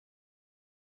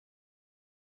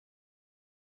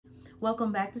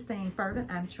Welcome back to Staying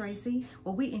Fervent. I'm Tracy,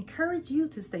 where we encourage you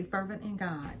to stay fervent in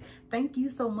God. Thank you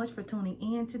so much for tuning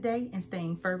in today and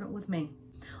staying fervent with me.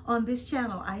 On this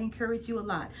channel, I encourage you a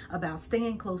lot about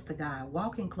staying close to God,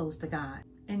 walking close to God,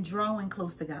 and drawing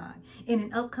close to God. In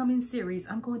an upcoming series,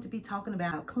 I'm going to be talking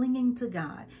about clinging to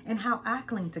God and how I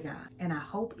cling to God, and I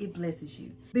hope it blesses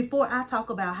you. Before I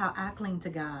talk about how I cling to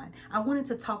God, I wanted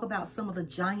to talk about some of the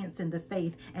giants in the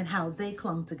faith and how they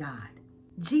clung to God.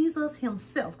 Jesus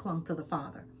himself clung to the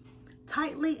Father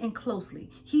tightly and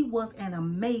closely. He was an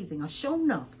amazing, a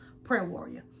show-enough prayer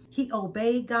warrior. He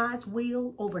obeyed God's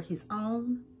will over his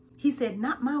own. He said,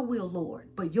 "Not my will, Lord,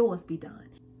 but yours be done."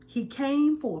 He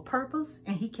came for a purpose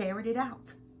and he carried it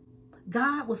out.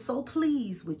 God was so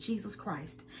pleased with Jesus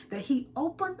Christ that he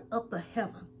opened up the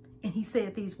heaven and he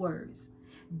said these words,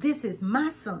 "This is my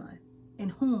son in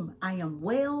whom I am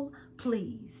well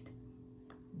pleased."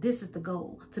 This is the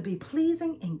goal, to be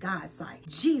pleasing in God's sight.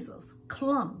 Jesus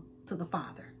clung to the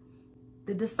Father.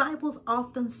 The disciples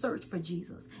often searched for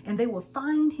Jesus, and they will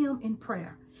find him in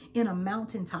prayer, in a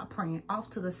mountaintop praying, off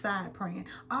to the side praying,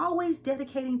 always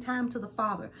dedicating time to the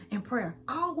Father in prayer,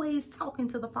 always talking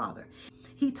to the Father.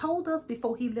 He told us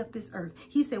before he left this earth,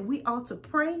 he said we ought to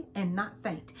pray and not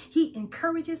faint. He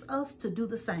encourages us to do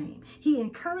the same. He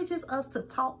encourages us to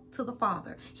talk to the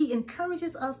Father. He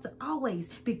encourages us to always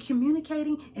be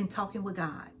communicating and talking with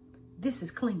God. This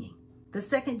is clinging. The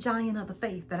second giant of the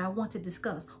faith that I want to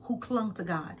discuss who clung to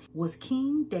God was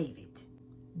King David.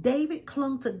 David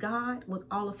clung to God with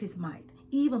all of his might,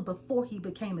 even before he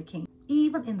became a king.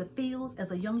 Even in the fields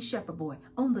as a young shepherd boy,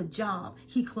 on the job,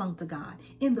 he clung to God.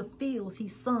 In the fields, he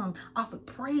sung, offered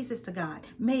praises to God,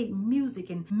 made music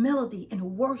and melody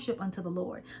and worship unto the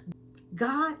Lord.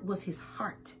 God was his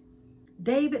heart.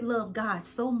 David loved God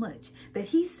so much that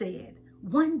he said,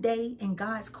 one day in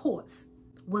God's courts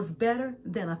was better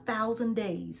than 1,000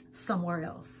 days somewhere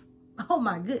else. Oh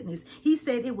my goodness. He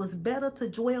said it was better to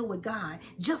dwell with God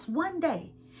just one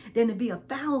day than to be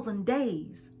 1,000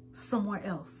 days somewhere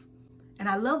else. And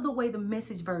I love the way the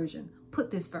Message version put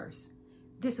this verse.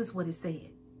 This is what it said.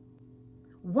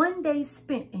 One day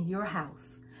spent in your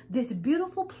house, this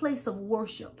beautiful place of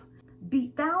worship,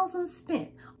 beat thousands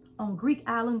spent on Greek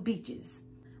island beaches.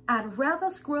 I'd rather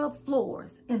scrub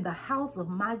floors in the house of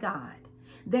my God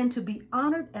than to be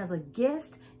honored as a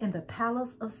guest in the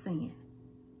palace of sin.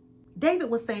 David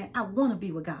was saying, I want to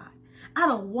be with God. I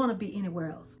don't want to be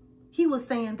anywhere else. He was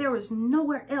saying there is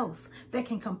nowhere else that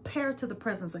can compare to the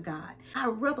presence of God. I'd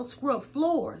rather scrub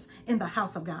floors in the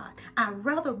house of God. I'd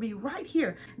rather be right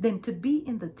here than to be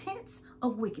in the tents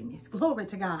of wickedness. Glory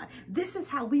to God. This is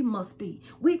how we must be.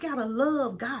 We got to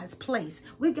love God's place.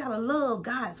 We got to love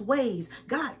God's ways,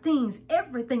 God things,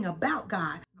 everything about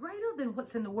God. Greater than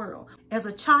what's in the world. As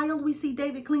a child, we see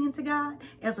David clinging to God.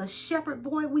 As a shepherd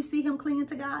boy, we see him clinging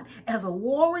to God. As a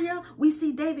warrior, we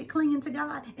see David clinging to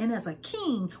God. And as a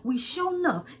king, we sure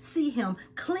enough see him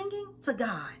clinging to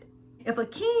God. If a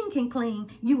king can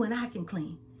cling, you and I can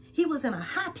cling. He was in a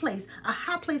high place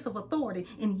of authority,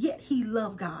 and yet he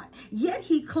loved God. Yet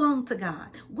he clung to God.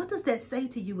 What does that say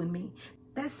to you and me?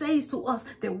 That says to us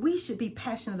that we should be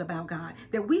passionate about God,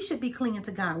 that we should be clinging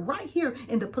to God right here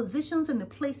in the positions and the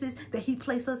places that he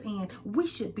placed us in. We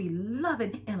should be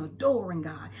loving and adoring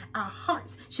God. Our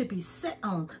hearts should be set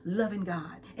on loving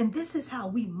God. And this is how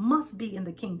we must be in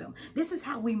the kingdom. This is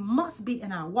how we must be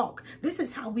in our walk. This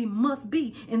is how we must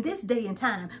be in this day and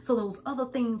time, so those other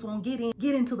things won't get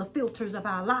into the filters of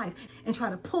our life and try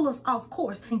to pull us off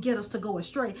course and get us to go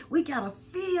astray. We got to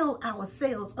fill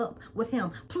ourselves up with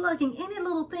him, plugging any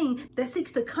little thing that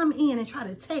seeks to come in and try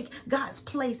to take God's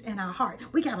place in our heart.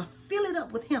 We got to fill it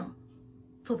up with him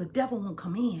so the devil won't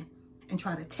come in and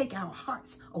try to take our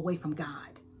hearts away from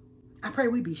God. I pray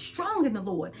we be strong in the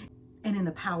Lord and in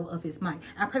the power of his might.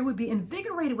 I pray we be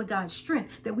invigorated with God's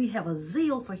strength, that we have a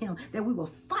zeal for him, that we will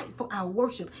fight for our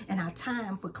worship and our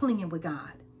time for clinging with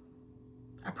God.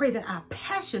 I pray that our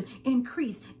passion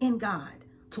increase in God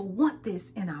to want this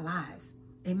in our lives.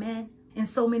 Amen. In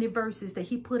so many verses that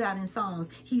he put out in Psalms,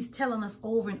 he's telling us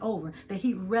over and over that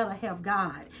he'd rather have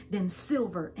God than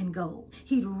silver and gold.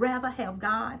 He'd rather have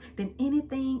God than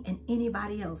anything and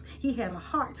anybody else. He had a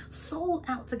heart sold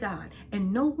out to God,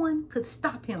 and no one could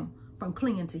stop him from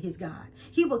clinging to his God.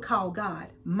 He would call God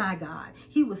my God.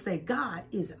 He would say, God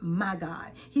is my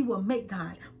God. He will make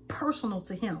God personal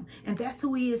to him. And that's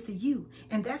who he is to you.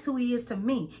 And that's who he is to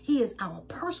me. He is our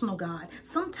personal God.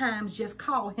 Sometimes just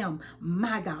call him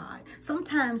my God.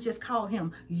 Sometimes just call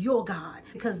him your God,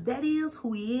 because that is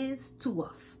who he is to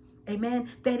us. Amen.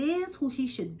 That is who he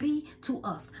should be to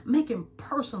us. Make him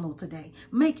personal today.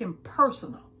 Make him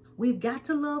personal. We've got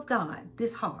to love God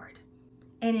this hard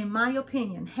And in my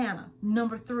opinion, Hannah,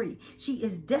 number 3, she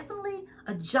is definitely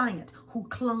a giant who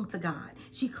clung to God.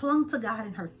 She clung to God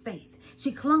in her faith.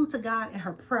 She clung to God in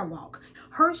her prayer walk.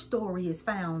 Her story is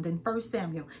found in 1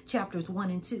 Samuel chapters 1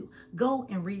 and 2. Go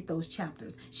and read those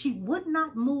chapters. She would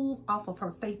not move off of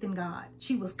her faith in God.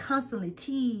 She was constantly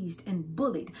teased and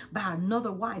bullied by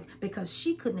another wife because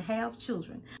she couldn't have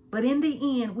children. But in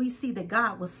the end, we see that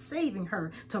God was saving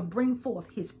her to bring forth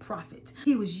his prophet.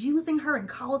 He was using her and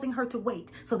causing her to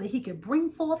wait so that he could bring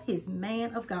forth his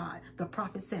man of God, the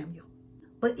prophet Samuel.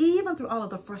 But even through all of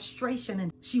the frustration,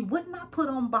 and she would not put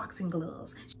on boxing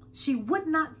gloves. She would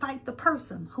not fight the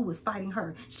person who was fighting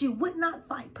her. She would not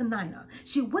fight Penina.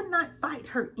 She would not fight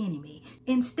her enemy.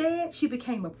 Instead, she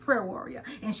became a prayer warrior,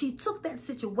 and she took that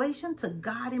situation to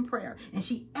God in prayer, and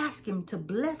she asked him to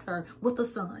bless her with a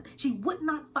son. She would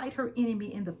not fight her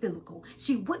enemy in the physical.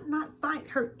 She would not fight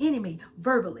her enemy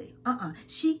verbally.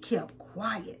 She kept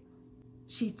quiet.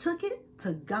 She took it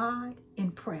to God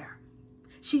in prayer.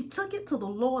 She took it to the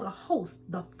Lord of hosts.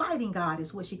 The fighting God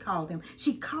is what she called him.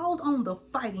 She called on the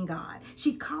fighting God.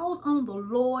 She called on the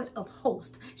Lord of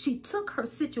hosts. She took her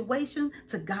situation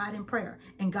to God in prayer,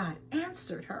 and God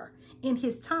answered her. In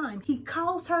his time, he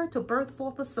caused her to birth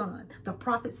forth a son, the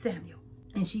prophet Samuel.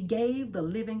 And she gave the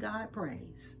living God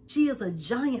praise. She is a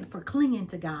giant for clinging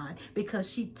to God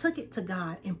because she took it to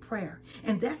God in prayer.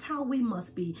 And that's how we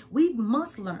must be. We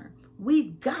must learn.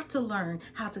 We've got to learn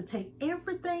how to take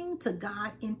everything to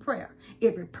God in prayer.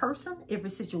 Every person, every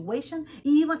situation,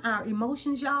 even our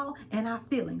emotions, y'all, and our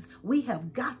feelings. We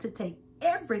have got to take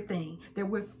everything that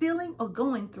we're feeling or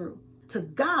going through to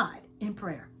God in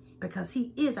prayer because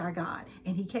he is our God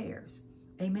and he cares.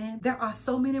 Amen. There are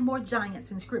so many more giants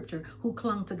in scripture who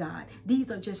clung to God. These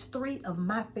are just 3 of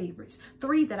my favorites.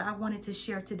 3 that I wanted to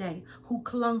share today who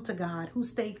clung to God, who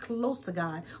stayed close to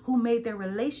God, who made their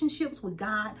relationships with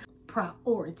God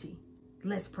priority.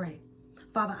 Let's pray.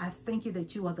 Father, I thank you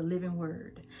that you are the living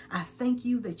word. I thank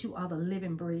you that you are the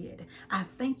living bread. I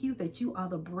thank you that you are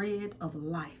the bread of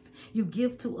life. You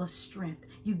give to us strength.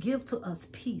 You give to us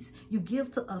peace. You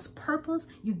give to us purpose.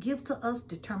 You give to us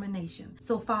determination.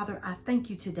 So, Father, I thank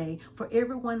you today for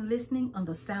everyone listening on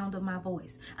the sound of my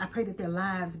voice. I pray that their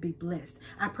lives be blessed.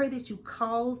 I pray that you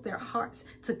cause their hearts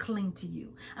to cling to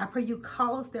you. I pray you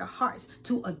cause their hearts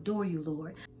to adore you,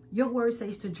 Lord. Your word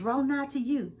says to draw nigh to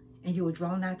you, and you will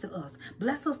draw nigh to us.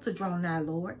 Bless us to draw nigh,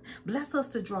 Lord. Bless us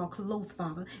to draw close,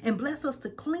 Father. And bless us to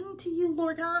cling to you,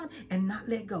 Lord God, and not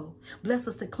let go. Bless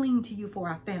us to cling to you for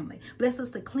our family. Bless us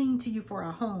to cling to you for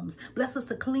our homes. Bless us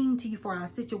to cling to you for our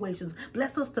situations.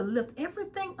 Bless us to lift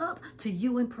everything up to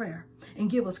you in prayer.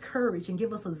 And give us courage and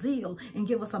give us a zeal and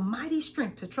give us a mighty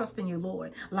strength to trust in you,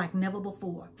 Lord, like never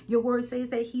before. Your word says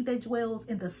that he that dwells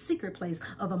in the secret place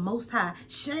of the Most High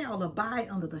shall abide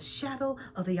under the shadow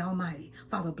of the Almighty.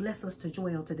 Father, bless us to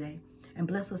dwell today and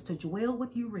bless us to dwell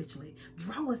with you richly.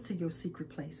 Draw us to your secret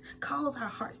place. Cause our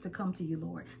hearts to come to you,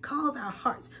 Lord. Cause our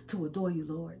hearts to adore you,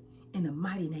 Lord, in the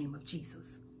mighty name of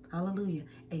Jesus. Hallelujah.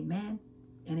 Amen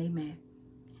and amen.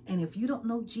 And if you don't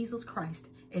know Jesus Christ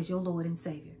as your Lord and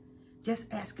Savior,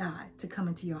 just ask God to come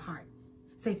into your heart.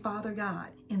 Say, Father God,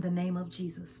 in the name of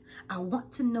Jesus, I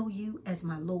want to know you as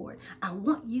my Lord. I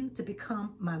want you to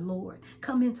become my Lord.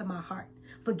 Come into my heart.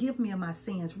 Forgive me of my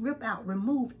sins. Rip out,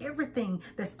 remove everything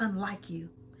that's unlike you.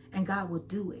 And God will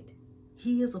do it.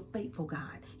 He is a faithful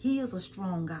God. He is a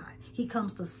strong God. He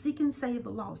comes to seek and save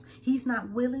the lost. He's not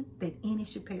willing that any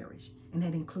should perish. And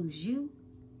that includes you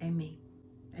and me.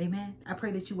 Amen. I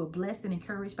pray that you were blessed and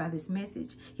encouraged by this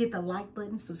message. Hit the like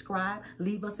button, subscribe,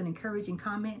 leave us an encouraging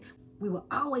comment. We will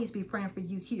always be praying for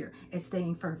you here at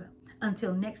Staying Fervent.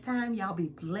 Until next time, y'all be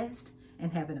blessed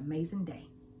and have an amazing day.